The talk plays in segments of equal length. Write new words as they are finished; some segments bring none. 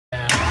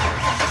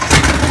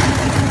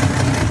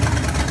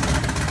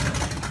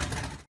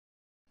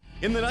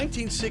In the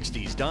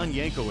 1960s, Don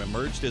Yenko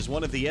emerged as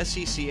one of the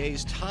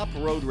SCCA's top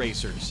road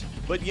racers.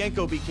 But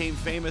Yenko became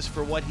famous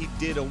for what he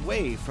did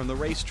away from the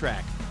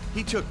racetrack.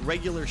 He took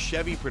regular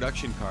Chevy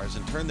production cars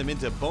and turned them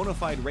into bona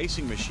fide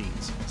racing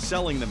machines,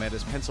 selling them at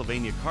his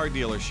Pennsylvania car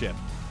dealership.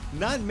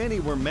 Not many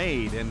were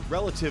made, and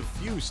relative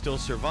few still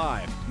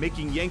survive,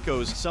 making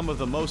Yenkos some of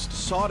the most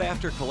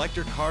sought-after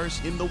collector cars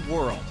in the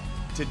world.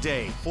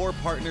 Today, 4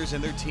 partners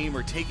and their team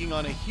are taking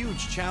on a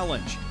huge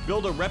challenge.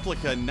 Build a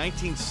replica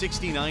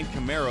 1969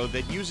 Camaro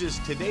that uses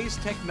today's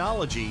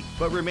technology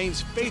but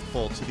remains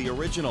faithful to the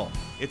original.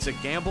 It's a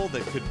gamble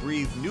that could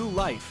breathe new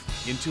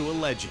life into a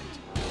legend.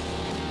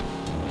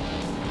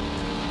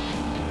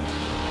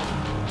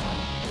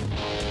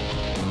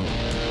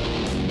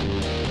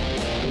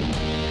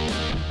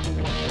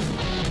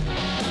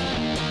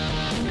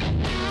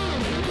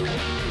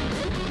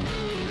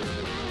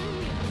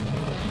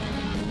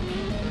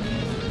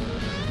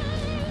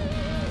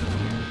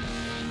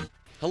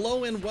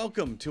 Hello and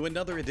welcome to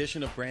another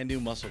edition of Brand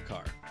New Muscle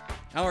Car.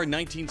 Our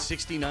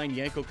 1969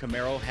 Yenko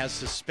Camaro has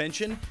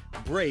suspension,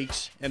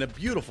 brakes, and a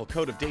beautiful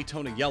coat of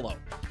Daytona yellow.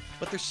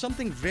 But there's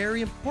something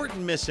very important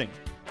missing.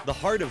 The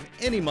heart of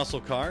any muscle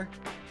car,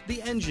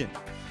 the engine.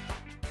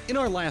 In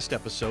our last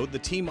episode, the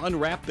team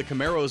unwrapped the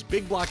Camaro's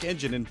big block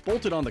engine and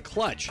bolted on the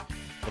clutch.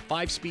 The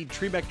 5-speed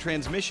Trebek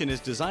transmission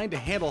is designed to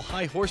handle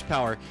high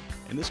horsepower,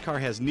 and this car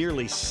has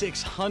nearly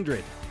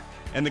 600.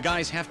 And the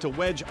guys have to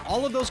wedge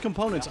all of those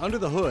components under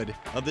the hood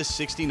of this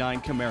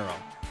 69 Camaro.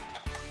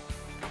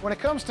 When it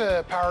comes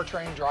to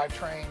powertrain,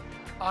 drivetrain,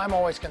 I'm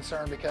always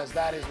concerned because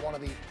that is one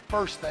of the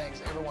first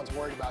things everyone's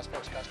worried about as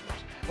far as customers.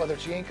 Whether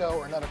it's Yenko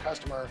or another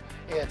customer,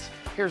 it's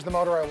here's the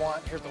motor I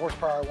want, here's the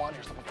horsepower I want,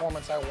 here's the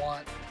performance I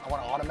want an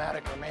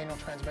automatic or manual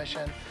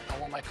transmission, I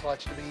want my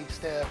clutch to be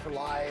stiff or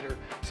light,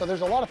 so there's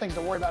a lot of things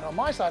to worry about. On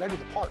my side, I do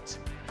the parts.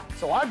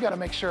 So I've got to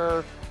make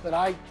sure that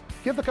I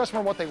give the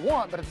customer what they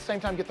want, but at the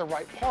same time get the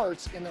right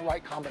parts in the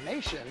right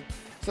combination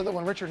so that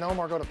when Richard and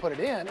Omar go to put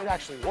it in, it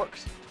actually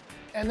works.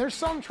 And there's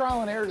some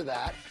trial and error to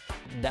that.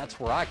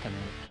 That's where I come in.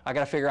 I got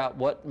to figure out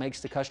what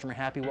makes the customer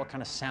happy, what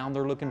kind of sound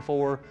they're looking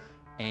for,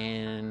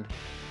 and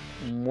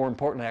more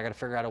importantly, I got to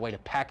figure out a way to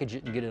package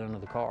it and get it under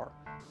the car.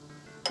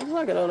 Looks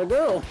like it ought to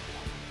go.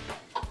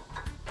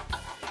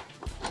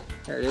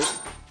 There it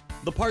is.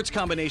 The parts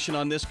combination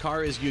on this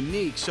car is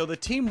unique, so the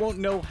team won't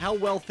know how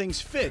well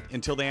things fit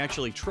until they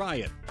actually try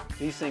it.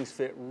 These things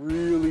fit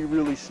really,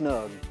 really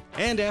snug.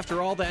 And after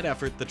all that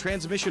effort, the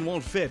transmission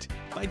won't fit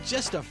by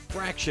just a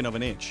fraction of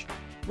an inch.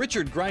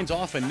 Richard grinds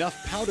off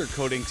enough powder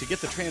coating to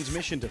get the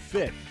transmission to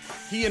fit.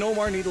 He and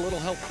Omar need a little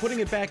help putting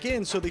it back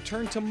in, so they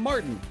turn to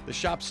Martin, the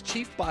shop's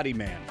chief body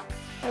man.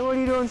 Hey, what are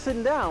you doing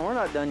sitting down? We're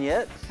not done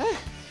yet. Hey,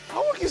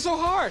 I'm working so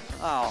hard.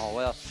 Oh,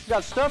 well, you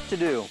got stuff to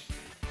do.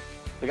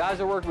 The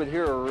guys I work with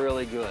here are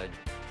really good.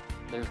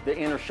 There's the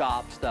inner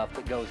shop stuff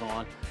that goes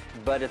on,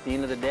 but at the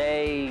end of the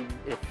day,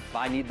 if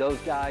I need those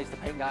guys, the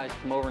paint guys, to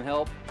come over and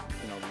help,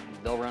 you know,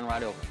 they'll run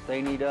right over. If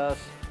they need us,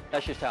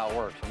 that's just how it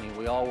works. I mean,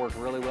 we all work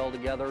really well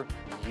together.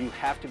 You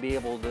have to be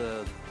able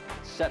to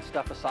set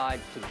stuff aside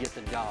to get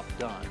the job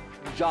done.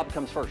 The job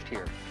comes first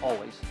here,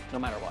 always, no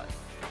matter what.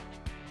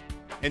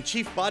 And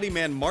Chief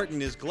Bodyman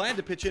Martin is glad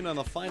to pitch in on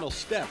the final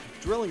step,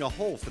 drilling a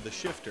hole for the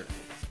shifter.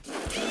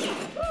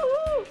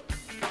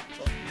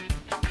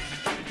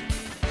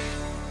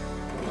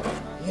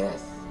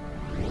 Yes.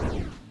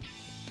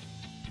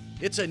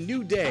 It's a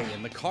new day,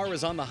 and the car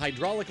is on the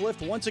hydraulic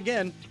lift once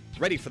again,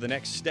 ready for the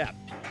next step.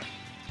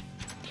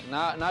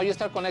 Now you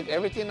start connect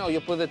everything, or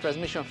you put the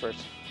transmission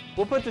first?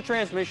 We'll put the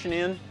transmission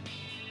in,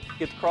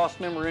 get the cross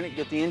member in it,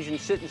 get the engine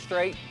sitting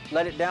straight,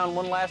 let it down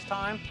one last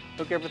time,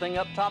 hook everything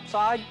up top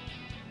side,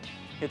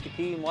 hit the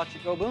key and watch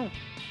it go boom.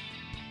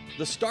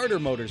 The starter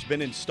motor's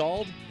been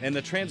installed, and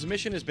the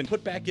transmission has been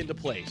put back into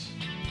place.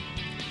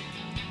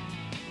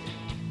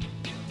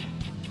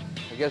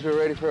 I guess we're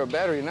ready for a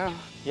battery now.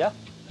 Yeah.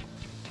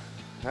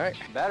 All right.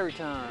 Battery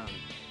time.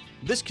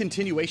 This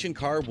continuation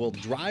car will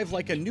drive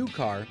like a new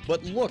car,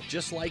 but look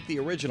just like the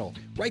original,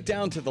 right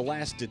down to the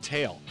last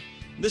detail.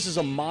 This is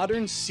a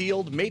modern,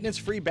 sealed,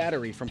 maintenance-free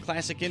battery from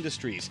Classic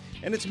Industries,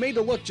 and it's made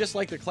to look just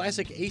like the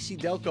classic AC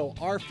Delco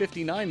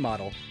R59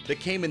 model that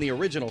came in the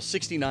original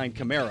 69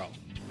 Camaro.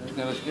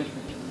 Everything looks good.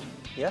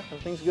 Yeah,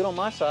 everything's good on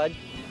my side.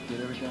 Get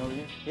everything over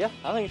here? Yeah,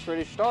 I think it's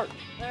ready to start.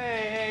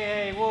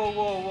 Hey,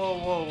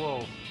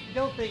 whoa. You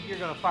don't think you're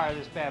gonna fire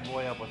this bad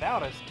boy up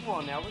without us? Come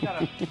on now, we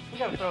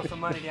gotta throw some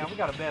money down. We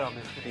gotta bet on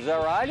this thing. Is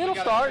that right? It'll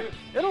start.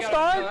 It'll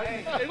start.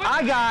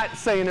 I got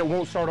saying it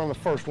won't start on the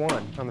first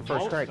one, on the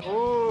first crank.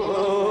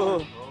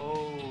 Oh.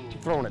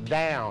 Throwing it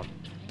down.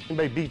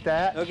 Anybody beat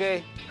that?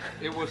 Okay.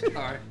 It will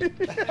start.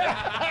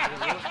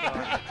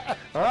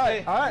 All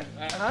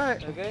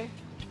right. Okay.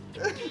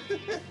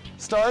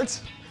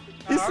 Starts.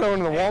 He's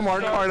throwing the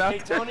Walmart card out Hey,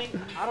 Tony,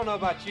 I don't know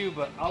about you,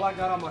 but all I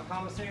got on my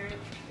commissary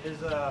is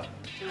 2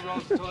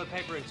 rolls of toilet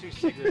paper and 2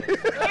 cigarettes.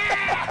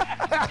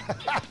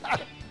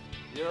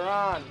 You're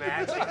on,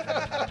 Matt.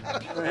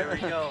 There we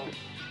go.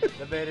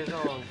 The bet is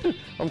on.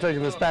 I'm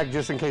taking this back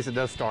just in case it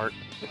does start.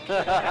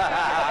 Good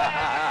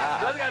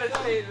I gotta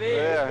stay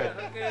there.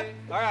 Okay.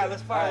 All right,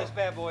 let's fire this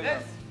bad boy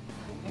up.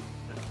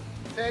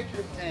 Take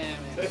your time.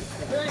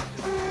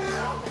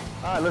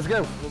 All right, let's go.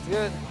 Looks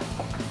good.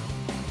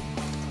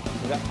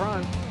 We got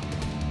prime.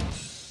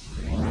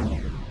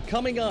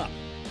 Coming up,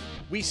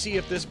 we see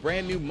if this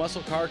brand new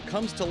muscle car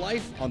comes to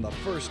life on the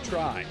first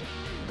try.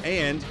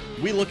 And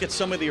we look at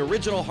some of the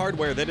original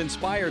hardware that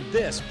inspired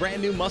this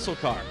brand new muscle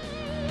car.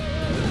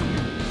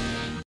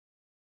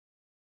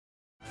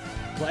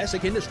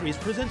 Classic Industries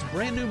presents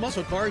brand new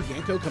muscle car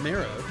Yenko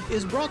Camaro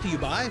is brought to you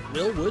by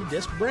Willwood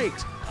Disc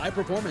Brakes, high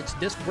performance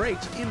disc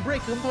brakes and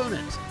brake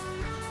components.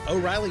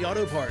 O'Reilly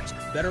Auto Parts,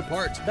 better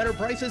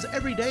prices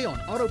every day on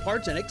auto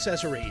parts and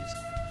accessories.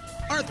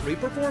 R3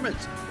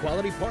 Performance,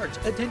 quality parts,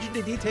 attention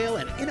to detail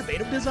and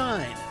innovative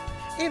design.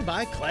 And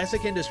by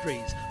Classic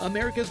Industries,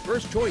 America's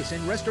first choice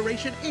in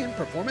restoration and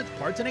performance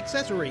parts and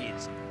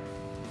accessories.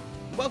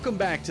 Welcome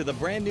back to the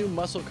brand new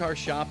muscle car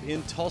shop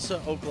in Tulsa,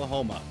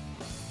 Oklahoma.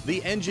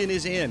 The engine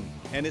is in,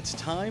 and it's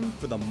time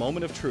for the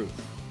moment of truth.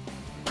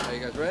 Are you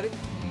guys ready?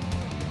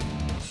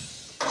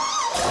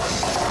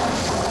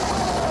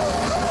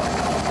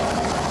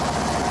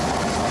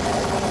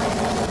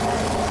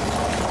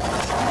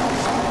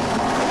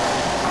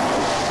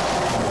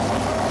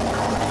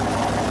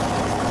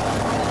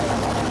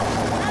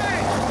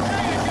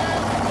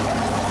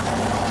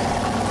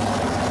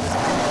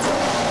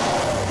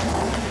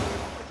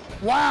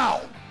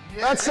 Wow,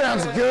 that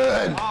sounds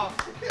good.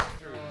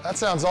 That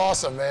sounds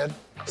awesome, man.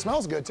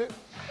 Smells good too.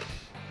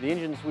 The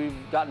engines we've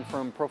gotten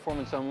from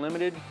Performance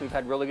Unlimited, we've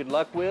had really good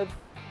luck with.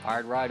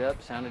 Fired right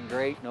up, sounded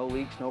great, no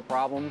leaks, no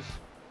problems.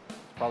 It's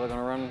probably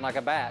gonna run like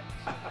a bat.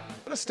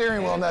 Put a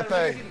steering wheel on that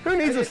thing. Who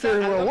needs a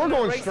steering wheel? We're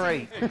going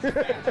straight.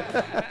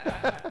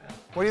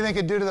 What do you think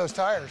it'd do to those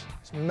tires?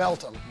 Just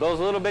melt them. Those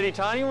little bitty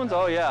tiny ones,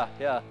 oh yeah.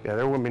 Yeah,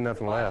 there wouldn't be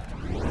nothing left.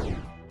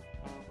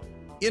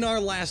 In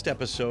our last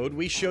episode,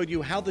 we showed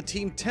you how the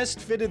team test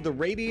fitted the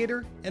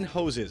radiator and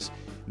hoses.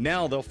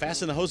 Now they'll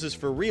fasten the hoses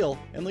for real,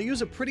 and they'll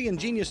use a pretty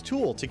ingenious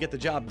tool to get the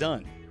job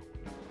done.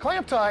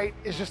 Clamp tight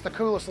is just the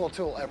coolest little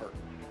tool ever.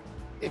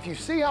 If you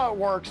see how it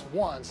works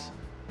once,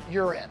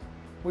 you're in.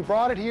 We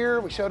brought it here,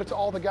 we showed it to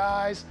all the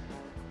guys,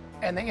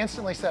 and they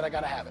instantly said, I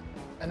gotta have it.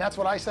 And that's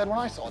what I said when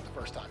I saw it the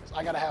first time, is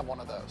I gotta have one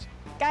of those.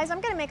 Guys,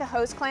 I'm gonna make a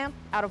hose clamp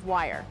out of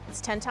wire.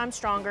 It's 10 times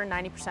stronger,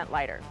 90%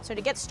 lighter. So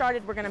to get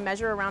started, we're gonna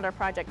measure around our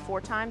project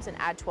 4 times and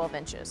add 12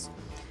 inches.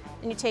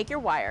 Then you take your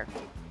wire,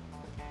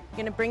 you're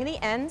gonna bring the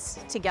ends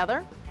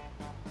together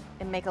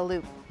and make a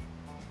loop.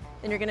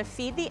 Then you're gonna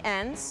feed the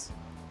ends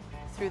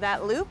through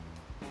that loop,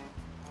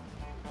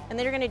 and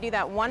then you're gonna do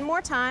that one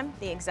more time,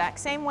 the exact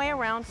same way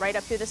around, right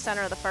up through the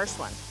center of the first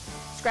one.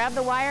 Just grab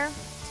the wire,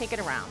 take it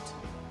around,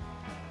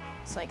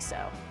 just like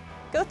so.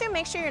 Go through,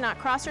 make sure you're not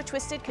cross or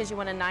twisted because you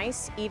want a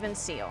nice, even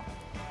seal.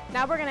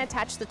 Now we're gonna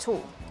attach the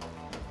tool.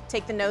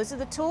 Take the nose of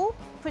the tool,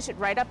 push it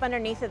right up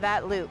underneath of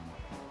that loop.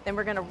 Then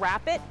we're gonna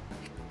wrap it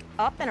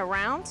up and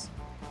around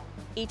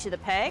each of the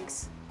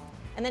pegs,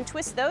 and then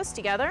twist those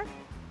together,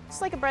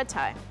 just like a bread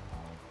tie.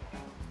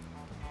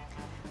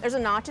 There's a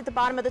notch at the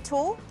bottom of the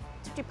tool.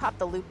 That's what you pop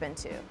the loop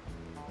into,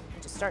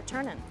 and just start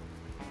turning.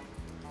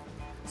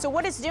 So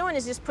what it's doing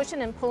is just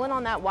pushing and pulling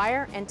on that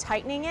wire and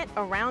tightening it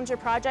around your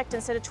project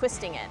instead of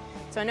twisting it.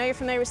 So I know you're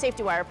familiar with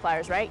safety wire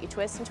pliers, right? You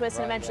twist and twist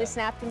and eventually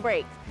snap and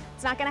break.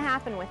 It's not gonna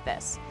happen with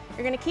this.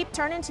 You're gonna keep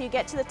turning until you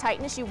get to the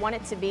tightness you want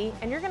it to be,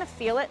 and you're gonna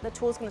feel it. The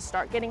tool's gonna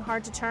start getting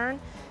hard to turn,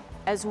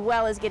 as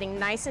well as getting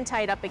nice and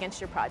tight up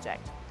against your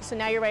project. So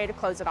now you're ready to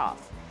close it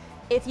off.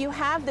 If you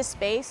have the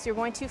space, you're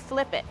going to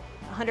flip it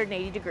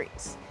 180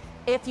 degrees.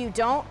 If you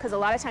don't, because a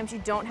lot of times you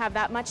don't have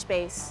that much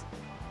space,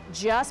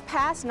 just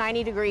past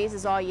 90 degrees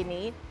is all you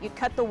need. You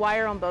cut the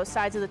wire on both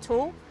sides of the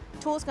tool.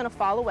 Tool's gonna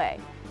fall away.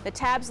 The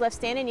tab's left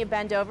standing, you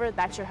bend over,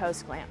 that's your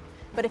hose clamp.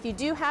 But if you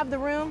do have the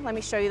room, let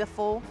me show you the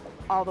full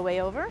all the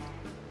way over.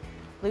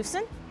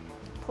 Loosen,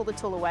 pull the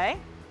tool away.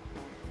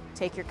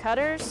 Take your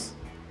cutters,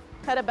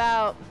 cut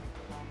about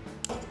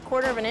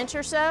 1/4 of an inch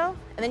or so,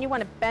 and then you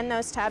want to bend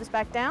those tabs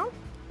back down,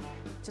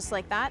 just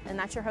like that, and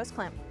that's your hose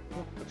clamp.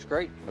 Looks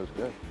great. Looks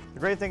good. The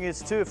great thing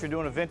is too, if you're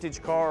doing a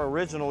vintage car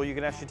original, you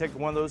can actually take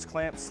one of those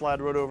clamps,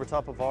 slide right over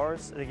top of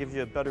ours, and it gives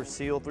you a better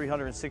seal,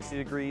 360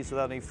 degrees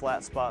without any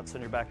flat spots,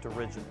 and you're back to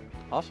rigid.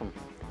 Awesome.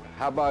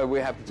 How about we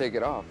have to take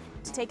it off?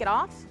 To take it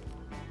off,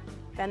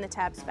 bend the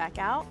tabs back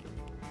out,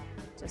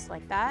 just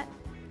like that.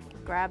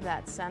 Grab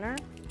that center,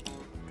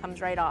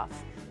 comes right off.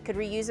 Could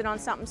reuse it on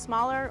something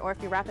smaller, or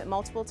if you wrap it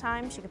multiple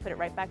times, you can put it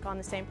right back on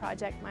the same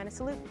project minus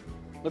a loop.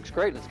 Looks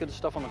great. Let's get the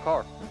stuff on the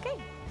car. Okay.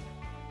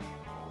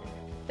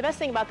 The best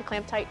thing about the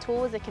Clamp Tight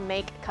tool is it can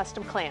make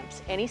custom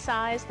clamps, any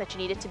size that you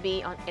need it to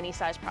be on any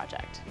size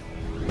project.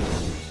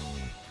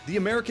 The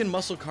American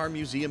Muscle Car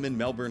Museum in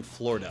Melbourne,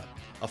 Florida.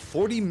 A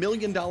 $40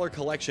 million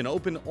collection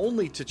open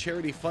only to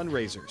charity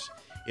fundraisers.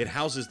 It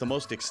houses the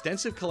most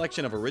extensive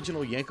collection of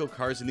original Yenko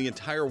cars in the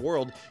entire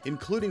world,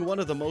 including one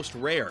of the most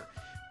rare.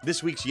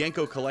 This week's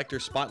Yenko Collector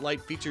Spotlight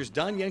features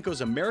Don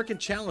Yenko's American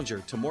Challenger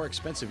to more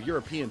expensive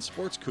European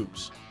sports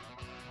coupes.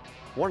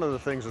 One of the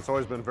things that's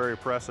always been very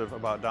impressive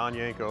about Don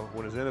Yenko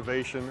when his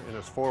innovation and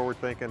his forward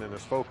thinking and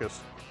his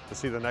focus to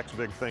see the next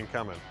big thing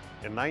coming.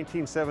 In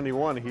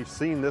 1971, he's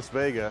seen this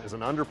Vega as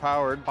an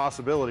underpowered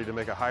possibility to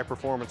make a high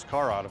performance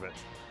car out of it.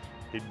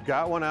 He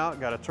got one out,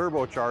 got a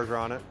turbocharger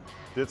on it,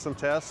 did some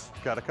tests,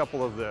 got a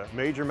couple of the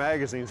major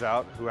magazines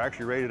out who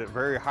actually rated it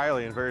very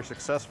highly and very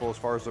successful as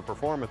far as the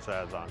performance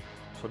adds on.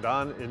 So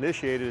Don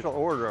initiated an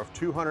order of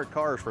 200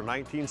 cars for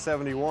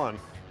 1971.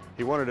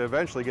 He wanted to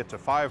eventually get to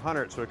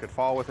 500 so it could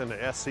fall within the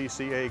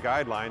SCCA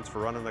guidelines for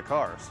running the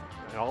cars.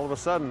 And all of a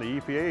sudden the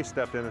EPA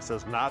stepped in and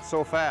says, not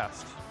so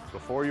fast.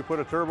 Before you put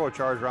a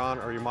turbocharger on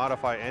or you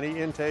modify any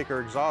intake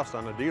or exhaust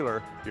on a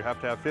dealer, you have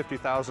to have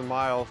 50,000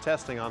 mile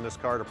testing on this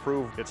car to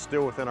prove it's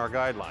still within our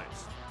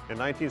guidelines. In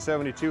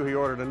 1972, he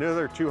ordered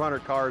another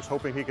 200 cars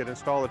hoping he could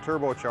install the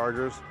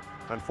turbochargers.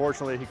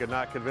 Unfortunately, he could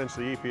not convince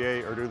the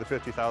EPA or do the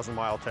 50,000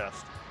 mile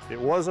test. It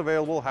was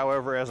available,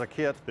 however, as a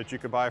kit that you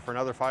could buy for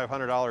another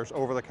 $500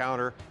 over the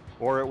counter,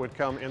 or it would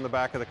come in the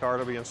back of the car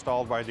to be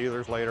installed by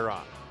dealers later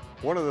on.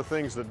 One of the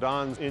things that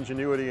Don's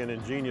ingenuity and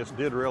ingenious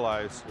did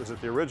realize is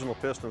that the original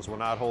pistons would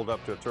not hold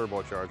up to a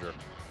turbocharger.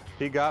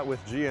 He got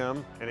with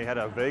GM and he had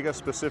a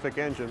Vega-specific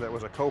engine that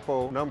was a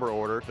Copo number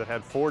order that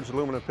had forged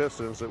aluminum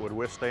pistons that would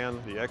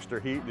withstand the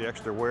extra heat, the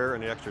extra wear,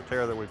 and the extra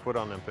tear that we put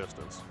on them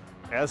pistons.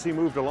 As he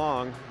moved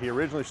along, he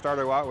originally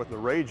started out with the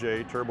Ray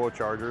J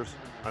turbochargers.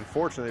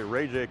 Unfortunately,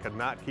 Ray J could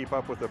not keep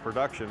up with the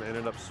production and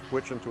ended up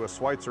switching to a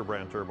Schweitzer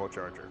brand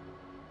turbocharger.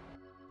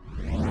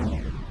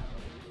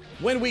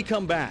 When we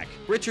come back,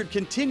 Richard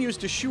continues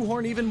to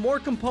shoehorn even more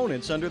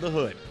components under the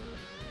hood.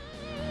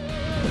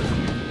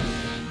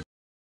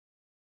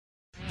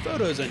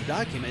 Photos and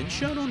documents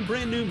shown on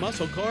brand new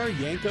muscle car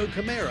Yenko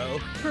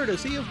Camaro,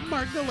 courtesy of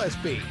Mark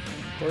Gillespie.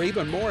 For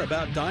even more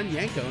about Don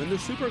Yenko and the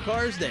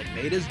supercars that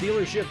made his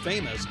dealership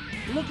famous,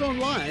 look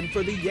online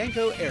for the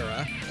Yenko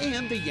era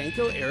and the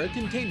Yenko era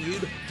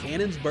continued,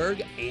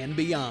 Cannonsburg and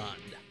beyond.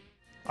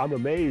 I'm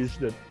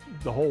amazed that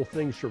the whole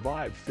thing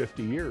survived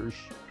 50 years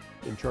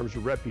in terms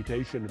of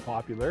reputation and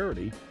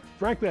popularity.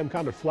 Frankly, I'm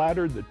kind of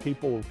flattered that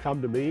people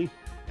come to me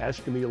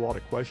asking me a lot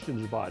of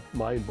questions about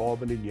my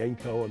involvement in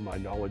Yenko and my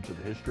knowledge of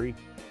the history.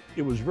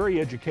 It was very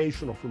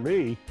educational for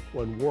me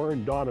when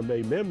Warren, Donna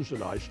Mae Mims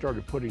and I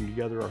started putting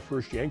together our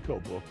first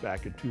Yenko book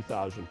back in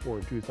 2004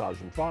 and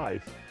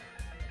 2005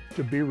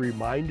 to be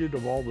reminded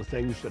of all the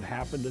things that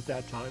happened at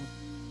that time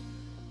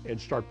and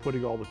start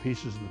putting all the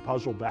pieces of the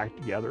puzzle back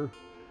together.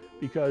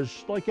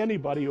 Because like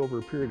anybody, over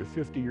a period of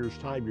 50 years'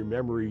 time, your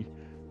memory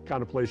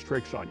kind of plays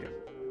tricks on you.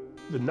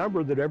 The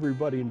number that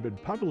everybody had been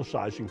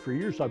publicizing for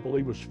years, I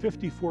believe, was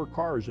 54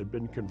 cars had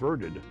been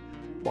converted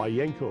by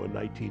Yenko in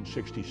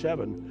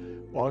 1967.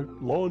 Well,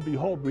 lo and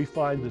behold, we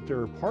find that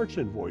there are parts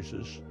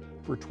invoices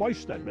for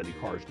twice that many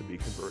cars to be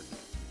converted.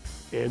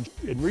 And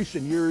in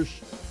recent years,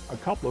 a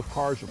couple of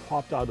cars have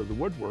popped out of the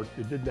woodwork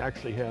that didn't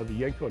actually have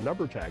the Yenko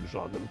number tags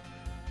on them,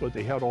 but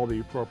they had all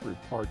the appropriate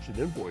parts and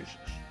invoices.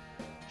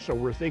 So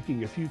we're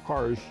thinking a few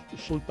cars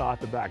slipped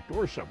out the back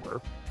door somewhere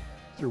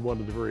through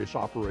one of the various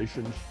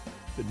operations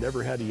that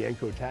never had a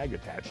Yenko tag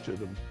attached to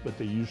them, but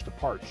they used the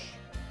parts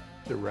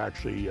that were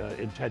actually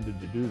intended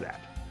to do that.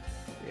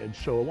 And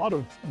so a lot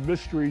of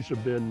mysteries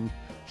have been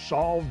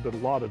solved, but a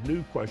lot of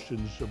new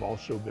questions have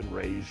also been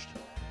raised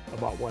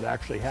about what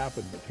actually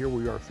happened. But here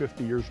we are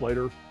 50 years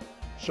later,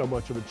 so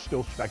much of it's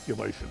still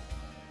speculation,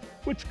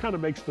 which kind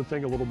of makes the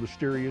thing a little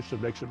mysterious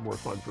and makes it more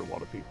fun for a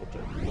lot of people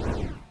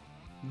too.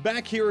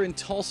 Back here in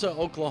Tulsa,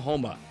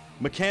 Oklahoma,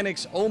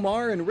 mechanics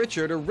Omar and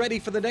Richard are ready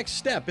for the next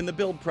step in the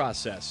build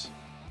process.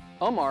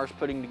 Omar's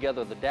putting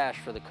together the dash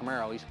for the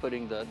Camaro. He's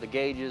putting the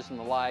gauges and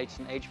the lights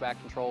and HVAC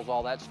controls,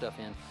 all that stuff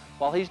in.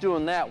 While he's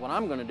doing that, what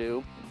I'm going to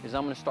do is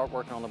I'm going to start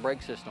working on the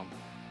brake system.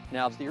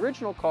 Now, the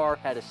original car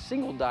had a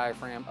single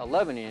diaphragm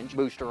 11-inch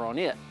booster on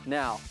it.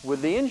 Now,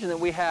 with the engine that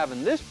we have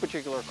in this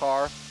particular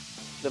car,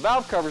 the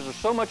valve covers are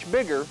so much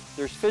bigger,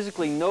 there's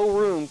physically no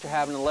room to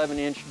have an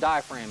 11-inch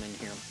diaphragm in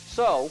here.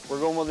 So, we're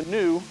going with a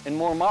new and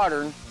more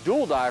modern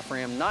dual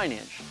diaphragm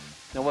 9-inch.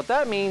 Now, what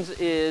that means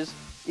is,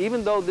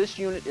 even though this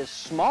unit is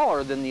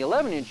smaller than the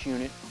 11-inch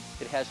unit,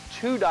 it has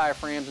 2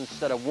 diaphragms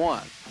instead of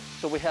 1.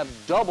 So we have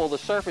double the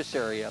surface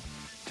area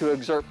to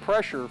exert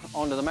pressure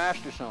onto the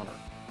master cylinder.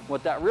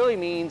 What that really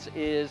means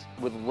is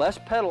with less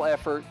pedal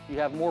effort, you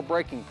have more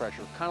braking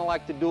pressure, kind of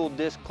like the dual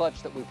disc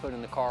clutch that we put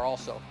in the car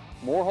also.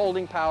 More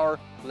holding power,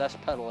 less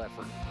pedal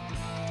effort.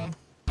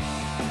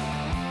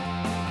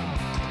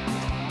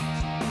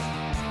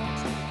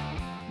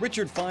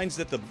 Richard finds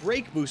that the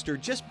brake booster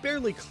just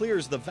barely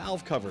clears the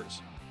valve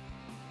covers.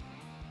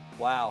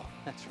 Wow,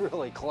 that's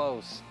really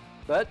close,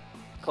 but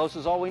close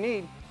is all we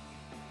need.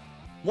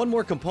 One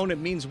more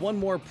component means one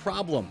more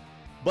problem,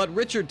 but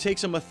Richard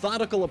takes a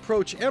methodical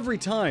approach every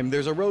time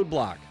there's a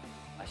roadblock.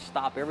 I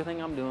stop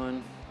everything I'm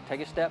doing,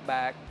 take a step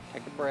back,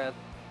 take a breath,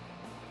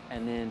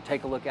 and then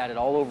take a look at it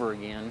all over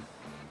again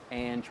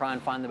and try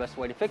and find the best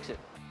way to fix it.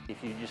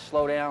 If you just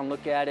slow down,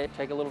 look at it,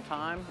 take a little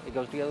time, it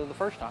goes together the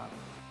first time.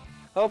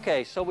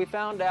 Okay, so we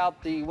found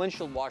out the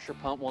windshield washer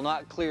pump will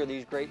not clear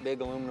these great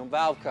big aluminum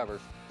valve covers.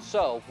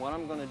 So what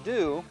I'm going to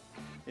do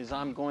is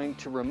I'm going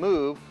to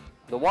remove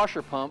the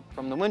washer pump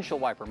from the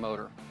windshield wiper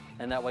motor,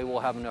 and that way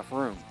we'll have enough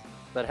room.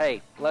 But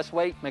hey, less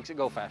weight makes it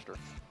go faster.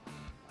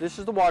 This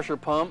is the washer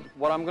pump.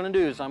 What I'm going to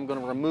do is I'm going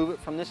to remove it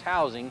from this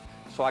housing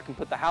so I can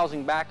put the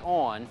housing back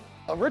on.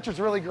 Richard's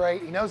really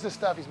great. He knows this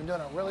stuff. He's been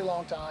doing it a really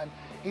long time.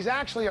 He's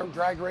actually a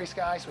drag race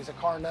guy, so he's a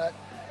car nut.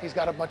 He's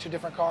got a bunch of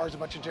different cars, a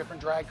bunch of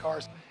different drag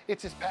cars.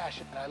 It's his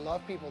passion, and I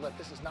love people that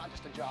this is not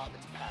just a job,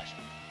 it's a passion.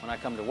 When I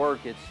come to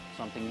work, it's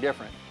something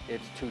different.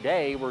 It's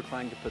today we're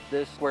trying to put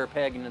this square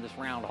peg into this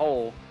round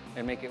hole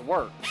and make it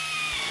work.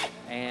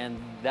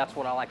 And that's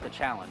what I like to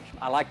challenge.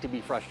 I like to be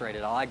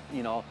frustrated. I like,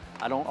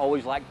 I don't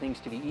always like things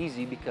to be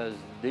easy because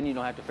then you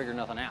don't have to figure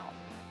nothing out.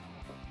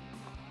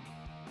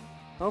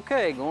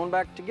 Okay, going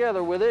back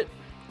together with it,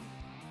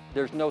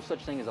 there's no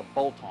such thing as a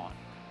bolt-on.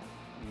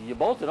 You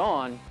bolt it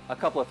on a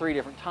couple of 3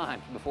 different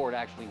times before it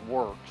actually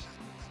works.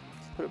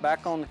 Put it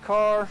back on the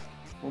car,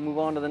 we'll move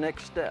on to the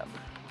next step.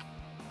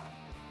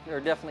 There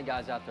are definitely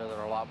guys out there that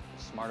are a lot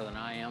smarter than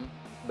I am,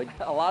 but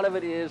a lot of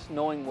it is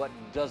knowing what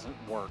doesn't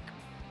work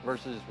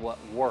versus what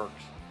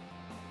works,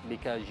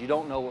 because you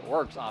don't know what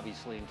works,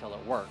 obviously, until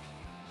it works.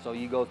 So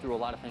you go through a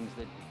lot of things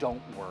that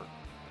don't work.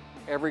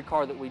 Every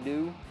car that we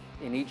do,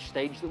 in each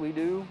stage that we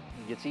do,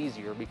 it gets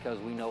easier because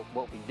we know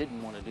what we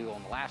didn't want to do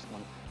on the last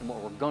one and what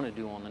we're going to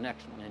do on the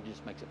next one, and it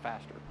just makes it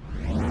faster.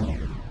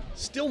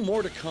 Still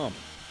more to come.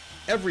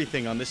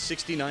 Everything on this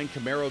 69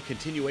 Camaro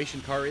continuation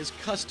car is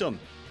custom.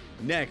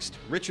 Next,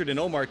 Richard and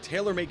Omar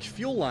tailor-make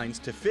fuel lines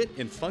to fit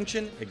and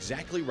function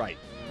exactly right.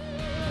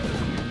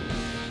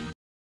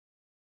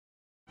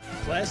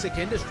 Classic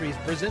Industries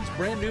presents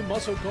brand new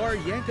muscle car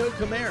Yenko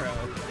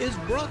Camaro is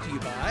brought to you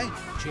by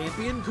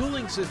Champion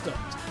Cooling Systems,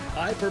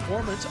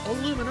 high-performance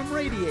aluminum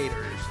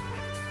radiators,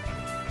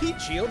 Heat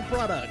Shield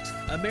Products,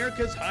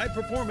 America's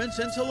high-performance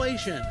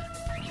insulation,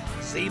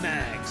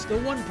 Z-Max, the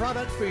one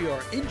product for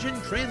your engine,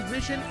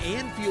 transmission,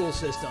 and fuel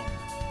system,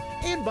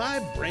 and by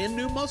brand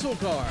new muscle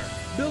car,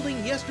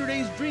 building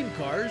yesterday's dream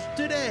cars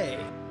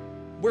today.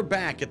 We're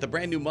back at the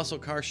brand new muscle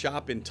car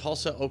shop in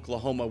Tulsa,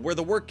 Oklahoma, where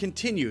the work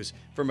continues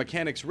for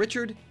mechanics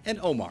Richard and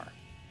Omar.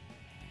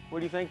 What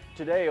do you think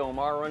today,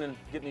 Omar,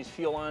 getting these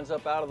fuel lines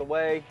up out of the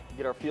way,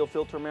 get our fuel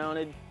filter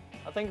mounted?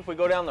 I think if we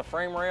go down the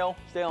frame rail,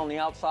 stay on the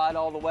outside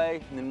all the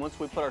way, and then once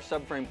we put our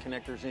subframe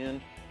connectors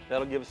in,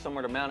 that'll give us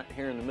somewhere to mount it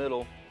here in the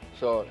middle.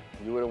 So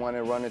you wouldn't want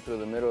to run it through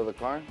the middle of the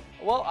car?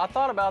 Well, I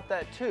thought about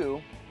that too,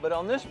 but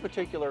on this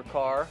particular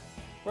car,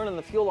 running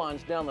the fuel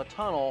lines down the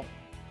tunnel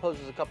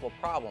poses a couple of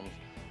problems.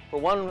 For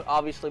one,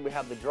 obviously we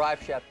have the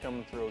drive shaft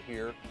coming through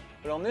here,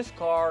 but on this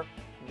car,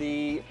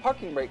 the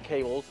parking brake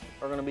cables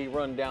are going to be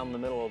run down the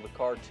middle of the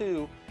car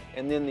too,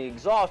 and then the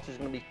exhaust is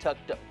going to be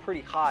tucked up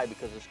pretty high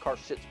because this car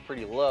sits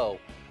pretty low.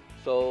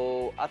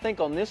 So I think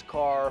on this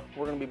car,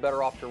 we're going to be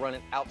better off to run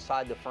it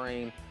outside the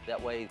frame.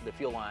 That way the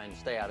fuel lines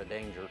stay out of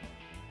danger.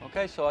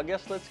 Okay, so I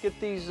guess let's get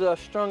these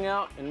strung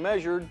out and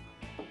measured,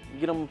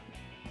 get them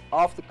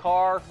off the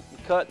car,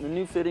 cut, and the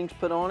new fittings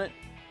put on it,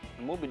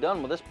 and we'll be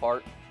done with this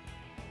part.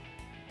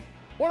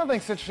 One of the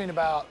things that's interesting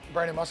about a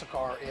brand new muscle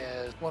car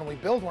is when we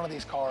build one of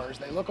these cars,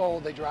 they look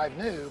old, they drive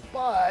new,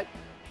 but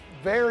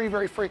very,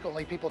 very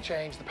frequently people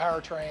change the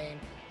powertrain,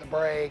 the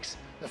brakes,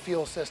 the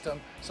fuel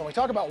system. So when we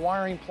talk about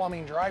wiring,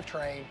 plumbing,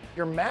 drivetrain,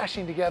 you're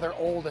mashing together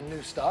old and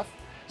new stuff.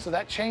 So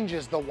that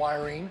changes the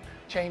wiring,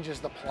 changes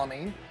the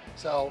plumbing.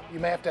 So you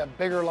may have to have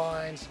bigger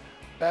lines,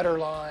 better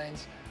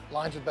lines,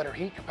 lines with better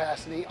heat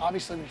capacity.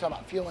 Obviously, when you're talking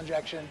about fuel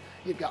injection,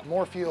 you've got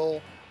more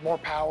fuel, more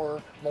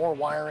power, more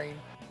wiring.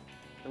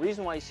 The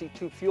reason why you see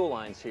 2 fuel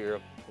lines here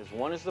is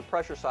one is the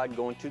pressure side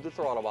going to the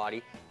throttle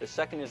body, the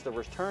second is the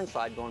return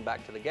side going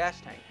back to the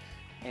gas tank.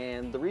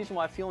 And the reason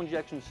why fuel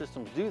injection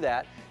systems do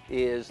that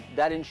is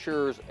that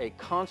ensures a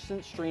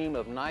constant stream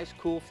of nice,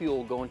 cool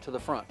fuel going to the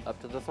front,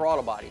 up to the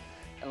throttle body.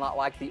 And not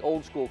like the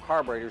old school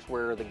carburetors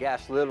where the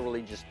gas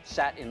literally just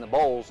sat in the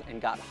bowls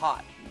and got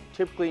hot.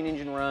 Typically an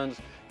engine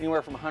runs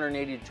anywhere from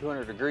 180 to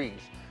 200 degrees.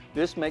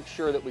 This makes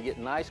sure that we get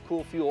nice,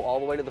 cool fuel all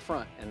the way to the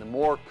front. And the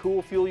more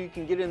cool fuel you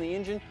can get in the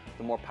engine,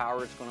 the more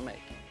power it's going to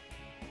make.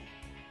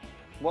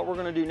 What we're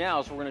going to do now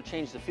is we're going to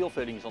change the fuel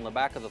fittings on the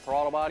back of the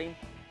throttle body.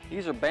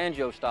 These are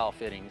banjo style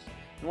fittings.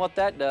 And what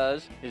that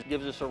does is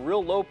gives us a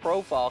real low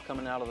profile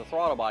coming out of the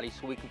throttle body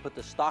so we can put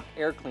the stock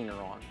air cleaner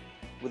on.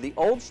 With the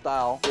old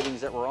style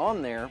fittings that were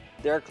on there,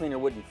 the air cleaner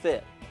wouldn't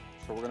fit.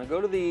 So we're going to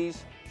go to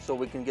these so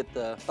we can get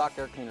the stock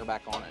air cleaner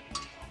back on it.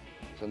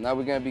 So now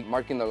we're going to be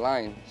marking the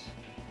lines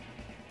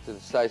to the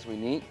size we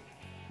need.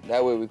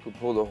 That way we could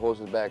pull the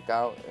hoses back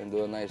out and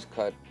do a nice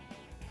cut.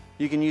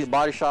 You can use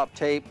body shop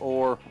tape,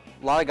 or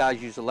a lot of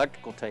guys use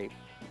electrical tape.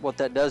 What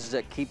that does is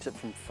that keeps it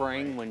from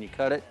fraying when you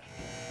cut it.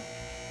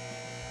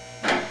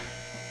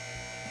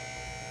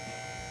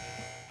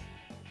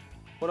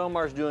 What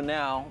Omar's doing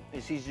now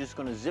is he's just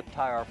going to zip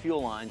tie our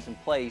fuel lines in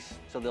place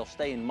so they'll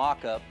stay in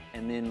mock-up,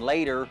 and then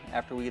later,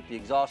 after we get the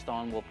exhaust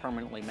on, we'll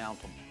permanently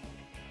mount them.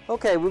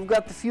 Okay, we've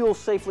got the fuel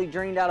safely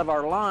drained out of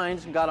our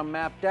lines and got them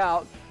mapped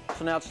out,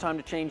 so now it's time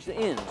to change the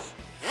ends.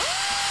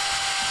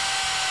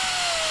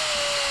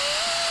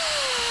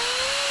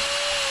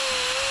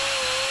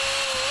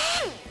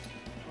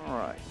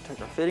 right,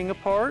 take our fitting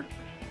apart.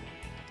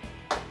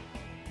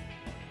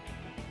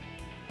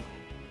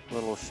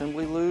 Little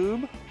assembly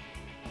lube.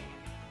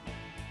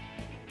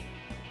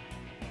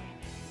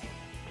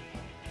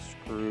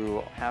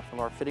 Screw half of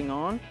our fitting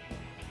on,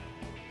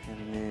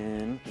 and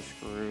then we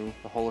screw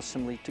the whole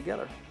assembly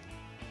together.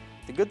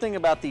 The good thing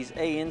about these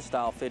AN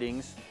style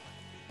fittings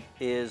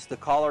is the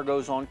collar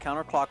goes on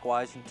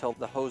counterclockwise until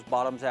the hose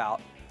bottoms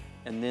out,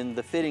 and then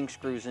the fitting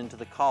screws into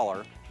the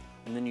collar,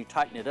 and then you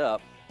tighten it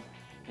up,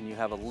 and you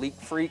have a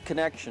leak-free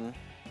connection,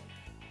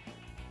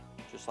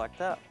 just like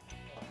that.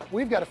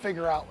 We've got to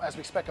figure out, as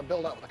we spec a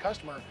build out with the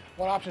customer,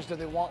 what options do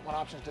they want, what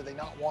options do they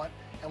not want,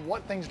 and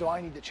what things do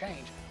I need to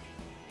change.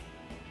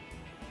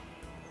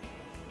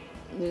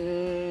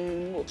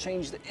 We'll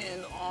change the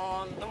end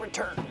on the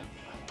return.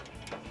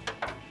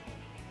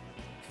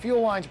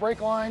 Fuel lines,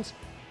 brake lines,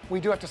 we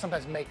do have to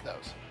sometimes make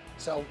those.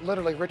 So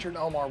literally Richard and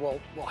Omar will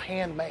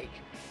hand make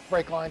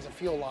brake lines and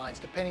fuel lines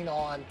depending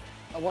on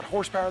what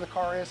horsepower the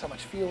car is, how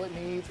much fuel it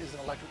needs, is it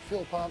an electric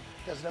fuel pump,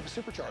 does it have a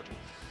supercharger,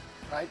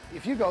 right?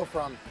 If you go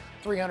from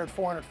 300,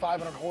 400,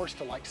 500 horse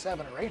to like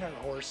 700 or 800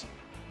 horse,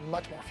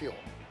 much more fuel.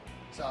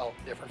 So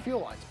different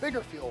fuel lines,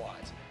 bigger fuel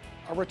lines,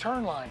 a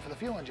return line for the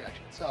fuel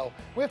injection. So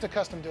we have to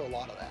custom do a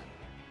lot of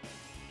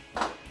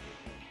that.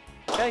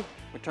 Okay,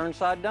 return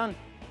side done.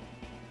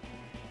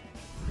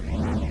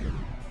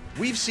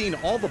 We've seen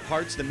all the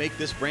parts that make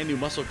this brand new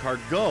muscle car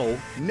go.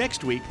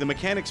 Next week, the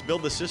mechanics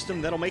build the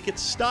system that'll make it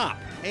stop.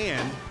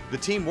 And the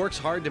team works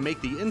hard to make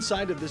the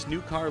inside of this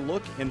new car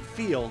look and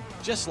feel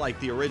just like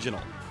the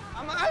original.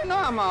 I know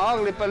I'm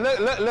ugly, but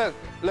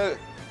look.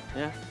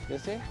 Yeah. You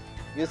see?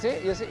 You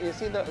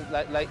see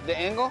the like the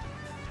angle?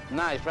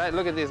 Nice, right?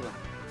 Look at this one.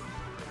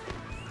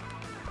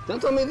 Don't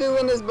tell me this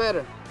one is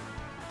better.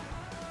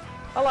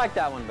 I like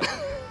that one better.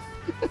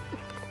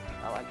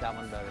 I like that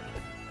one better.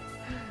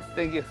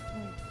 Thank you.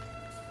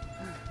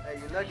 Hey,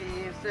 you're lucky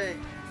you didn't say,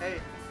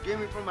 hey, give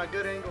me from my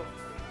good angle.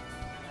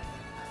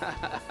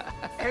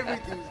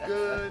 Everything's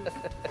good.